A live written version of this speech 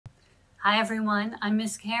Hi everyone, I'm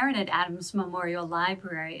Miss Karen at Adams Memorial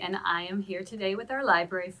Library, and I am here today with our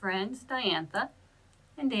library friends Diantha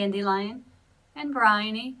and Dandelion and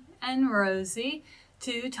Bryony and Rosie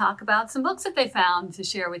to talk about some books that they found to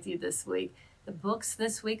share with you this week. The books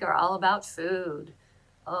this week are all about food.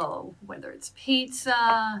 Oh, whether it's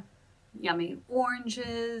pizza, yummy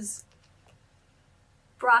oranges,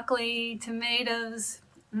 broccoli, tomatoes,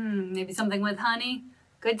 maybe something with honey.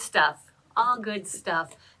 Good stuff, all good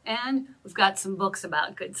stuff. And we've got some books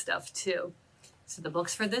about good stuff too. So the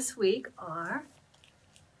books for this week are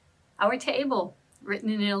Our Table, written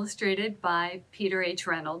and illustrated by Peter H.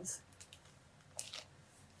 Reynolds.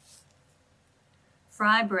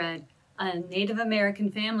 Fry Bread, a Native American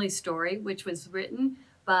family story, which was written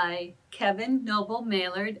by Kevin Noble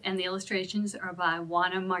Maillard, and the illustrations are by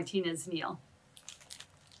Juana Martinez-Neal.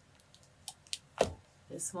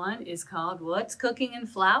 This one is called What's Cooking in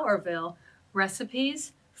Flowerville?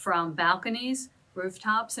 Recipes from Balconies,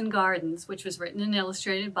 Rooftops, and Gardens, which was written and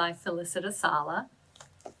illustrated by Felicita Sala.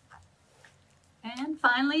 And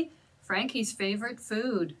finally, Frankie's Favorite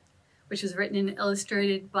Food, which was written and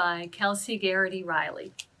illustrated by Kelsey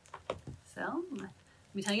Garrity-Riley. So, let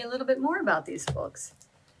me tell you a little bit more about these books.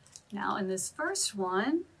 Now, in this first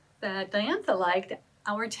one that Diantha liked,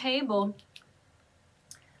 Our Table,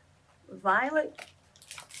 Violet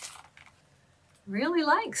really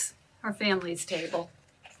likes her family's table.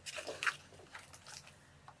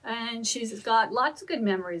 And she's got lots of good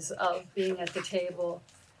memories of being at the table.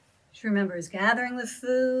 She remembers gathering the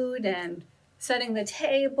food and setting the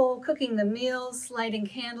table, cooking the meals, lighting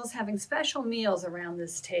candles, having special meals around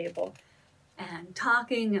this table, and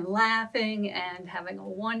talking and laughing and having a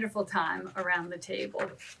wonderful time around the table.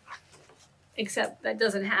 Except that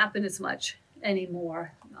doesn't happen as much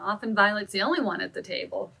anymore. Often Violet's the only one at the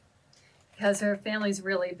table because her family's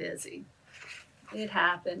really busy. It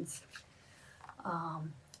happens.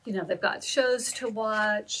 You know, they've got shows to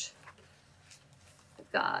watch,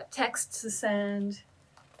 they've got texts to send,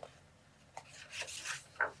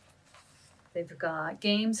 they've got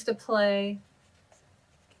games to play.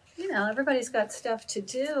 You know, everybody's got stuff to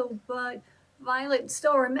do, but Violet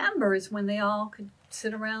still remembers when they all could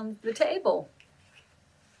sit around the table.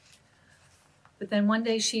 But then one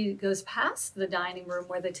day she goes past the dining room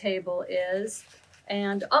where the table is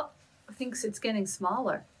and thinks it's getting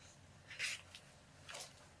smaller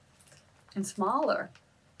and smaller.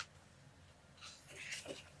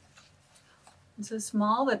 It's so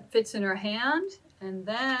small that it fits in her hand and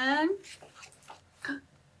then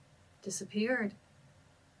disappeared.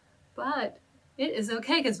 But it is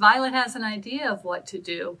okay because Violet has an idea of what to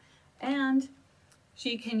do, and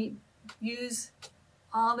she can use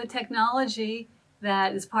all the technology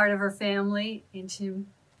that is part of her family into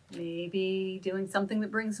maybe doing something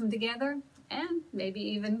that brings them together, and maybe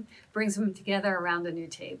even brings them together around a new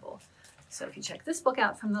table. So if you check this book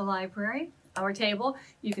out from the library, Our Table,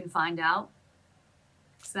 you can find out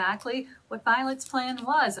exactly what Violet's plan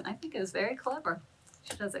was, and I think it was very clever.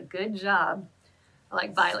 She does a good job. I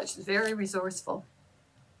like Violet, she's very resourceful.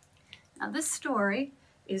 Now this story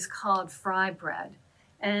is called Fry Bread,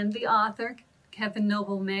 and the author, Kevin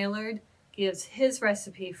Noble Maillard, gives his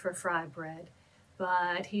recipe for fry bread,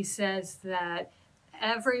 but he says that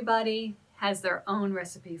everybody has their own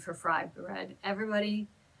recipe for fry bread. Everybody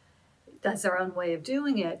does their own way of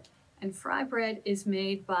doing it, and fry bread is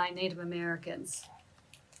made by Native Americans.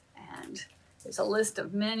 And there's a list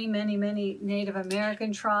of many, many, many Native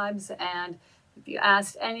American tribes, and if you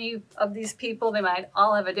asked any of these people, they might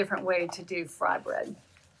all have a different way to do fry bread.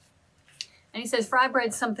 And he says fry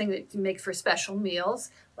bread's something that you make for special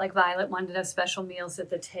meals, like Violet wanted to have special meals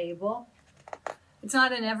at the table. It's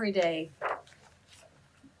not an everyday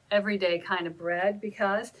kind of bread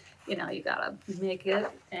because, you know, you gotta make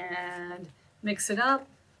it and mix it up,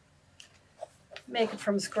 make it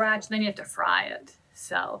from scratch, and then you have to fry it.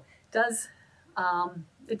 So it does,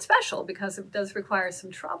 it's special because it does require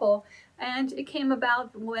some trouble, and it came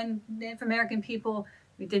about when Native American people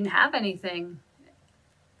didn't have anything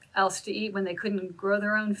else to eat, when they couldn't grow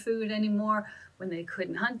their own food anymore, when they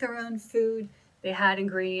couldn't hunt their own food. They had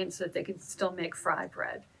ingredients so that they could still make fry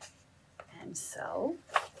bread. And so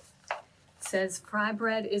it says fry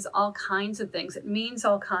bread is all kinds of things. It means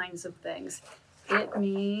all kinds of things. It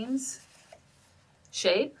means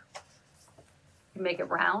shape. You can make it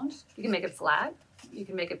round, you can make it flat, you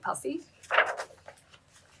can make it puffy.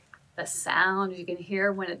 The sound you can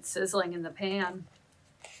hear when it's sizzling in the pan.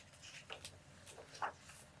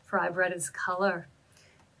 Fry bread is color.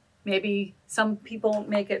 Maybe some people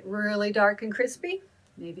make it really dark and crispy.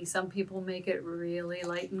 Maybe some people make it really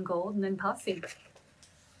light and golden and puffy.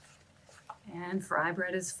 And fry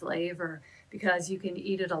bread is flavor because you can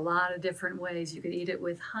eat it a lot of different ways. You could eat it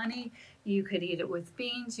with honey, you could eat it with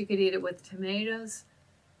beans, you could eat it with tomatoes.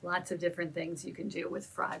 Lots of different things you can do with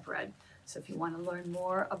fry bread. So if you want to learn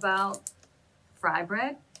more about fry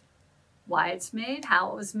bread, why it's made, how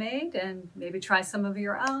it was made, and maybe try some of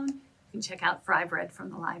your own, you can check out Fry Bread from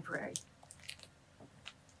the library.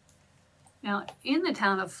 Now, in the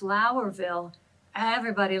town of Flowerville,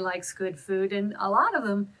 everybody likes good food, and a lot of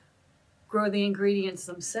them grow the ingredients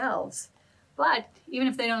themselves. But even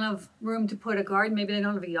if they don't have room to put a garden, maybe they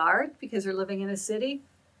don't have a yard because they're living in a city,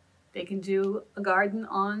 they can do a garden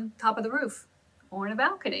on top of the roof or in a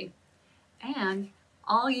balcony. And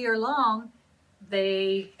all year long,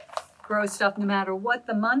 they grow stuff no matter what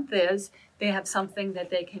the month is. They have something that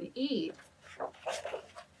they can eat.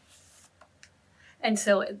 And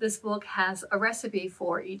so this book has a recipe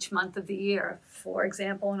for each month of the year. For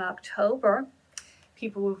example, in October,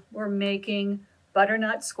 people were making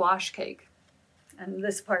butternut squash cake in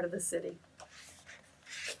this part of the city.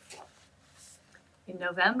 In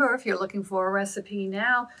November, if you're looking for a recipe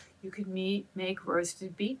now, you could make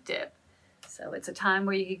roasted beet dip. So it's a time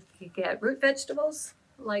where you can get root vegetables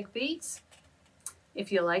like beets.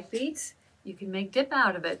 If you like beets, you can make dip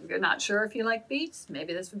out of it. If you're not sure if you like beets,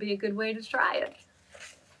 maybe this would be a good way to try it.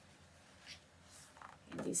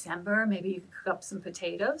 In December, maybe you could cook up some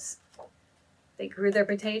potatoes. They grew their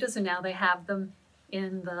potatoes and now they have them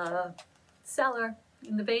in the cellar,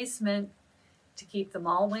 in the basement, to keep them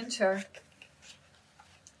all winter.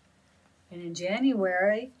 And in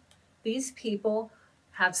January, these people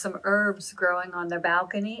have some herbs growing on their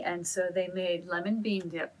balcony, and so they made lemon bean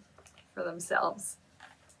dip for themselves.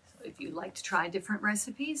 So if you'd like to try different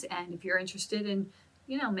recipes, and if you're interested in,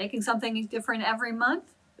 making something different every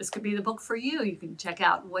month, this could be the book for you. You can check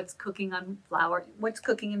out what's cooking in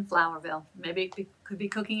Flowerville. Maybe it could be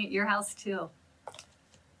cooking at your house too.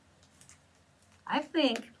 I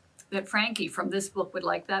think that Frankie from this book would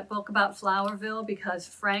like that book about Flowerville because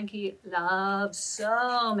Frankie loves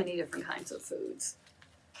so many different kinds of foods.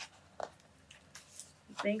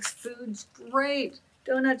 He thinks food's great.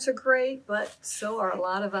 Donuts are great, but so are a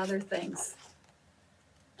lot of other things.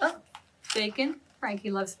 Oh, bacon.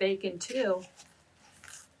 Frankie loves bacon too.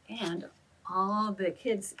 And all the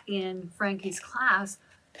kids in Frankie's class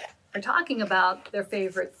are talking about their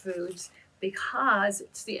favorite foods because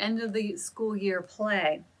it's the end of the school year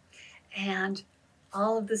play. And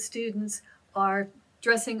all of the students are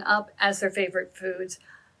dressing up as their favorite foods,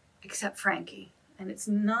 except Frankie. And it's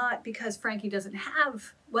not because Frankie doesn't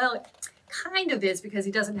have, well, it kind of is because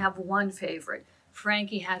he doesn't have one favorite.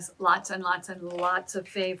 Frankie has lots and lots and lots of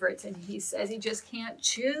favorites, and he says he just can't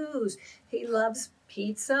choose. He loves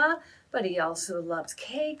pizza, but he also loves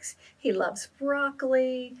cakes. He loves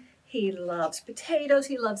broccoli. He loves potatoes.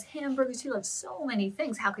 He loves hamburgers. He loves so many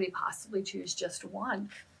things. How could he possibly choose just one?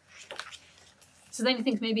 So then he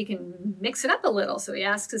thinks maybe he can mix it up a little. So he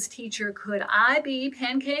asks his teacher, could I be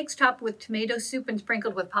pancakes topped with tomato soup and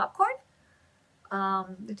sprinkled with popcorn?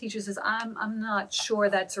 The teacher says, I'm not sure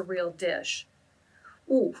that's a real dish.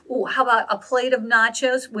 Ooh, how about a plate of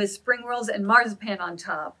nachos with spring rolls and marzipan on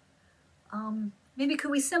top? Maybe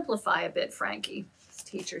could we simplify a bit, Frankie? His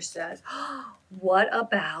teacher says. What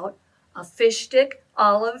about a fish stick,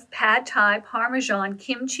 olive, pad thai, parmesan,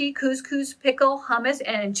 kimchi, couscous, pickle, hummus,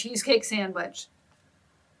 and cheesecake sandwich?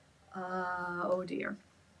 Oh dear,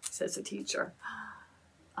 says the teacher.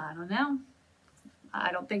 I don't know.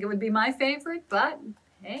 I don't think it would be my favorite, but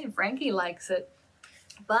hey, Frankie likes it.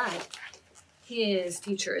 But his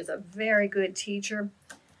teacher is a very good teacher.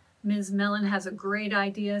 Ms. Mellon has a great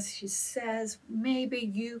idea. She says,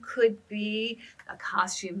 maybe you could be a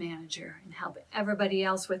costume manager and help everybody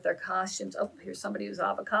else with their costumes. Oh, here's somebody who's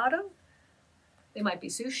avocado. They might be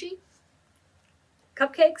sushi,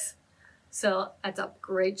 cupcakes. So that's a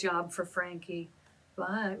great job for Frankie.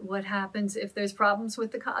 But what happens if there's problems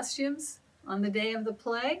with the costumes on the day of the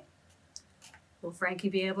play? Will Frankie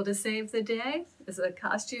be able to save the day as a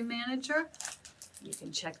costume manager? You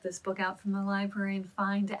can check this book out from the library and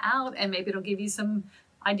find out, and maybe it'll give you some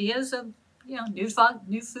ideas of,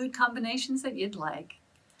 new food combinations that you'd like.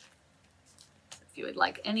 If you would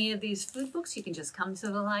like any of these food books, you can just come to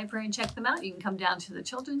the library and check them out. You can come down to the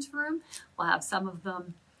children's room. We'll have some of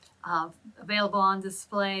them available on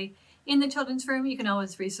display in the children's room. You can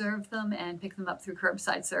always reserve them and pick them up through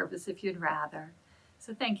curbside service if you'd rather.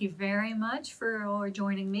 So thank you very much for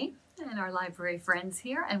joining me and our library friends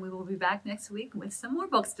here, and we will be back next week with some more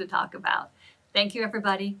books to talk about. Thank you,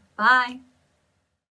 everybody. Bye.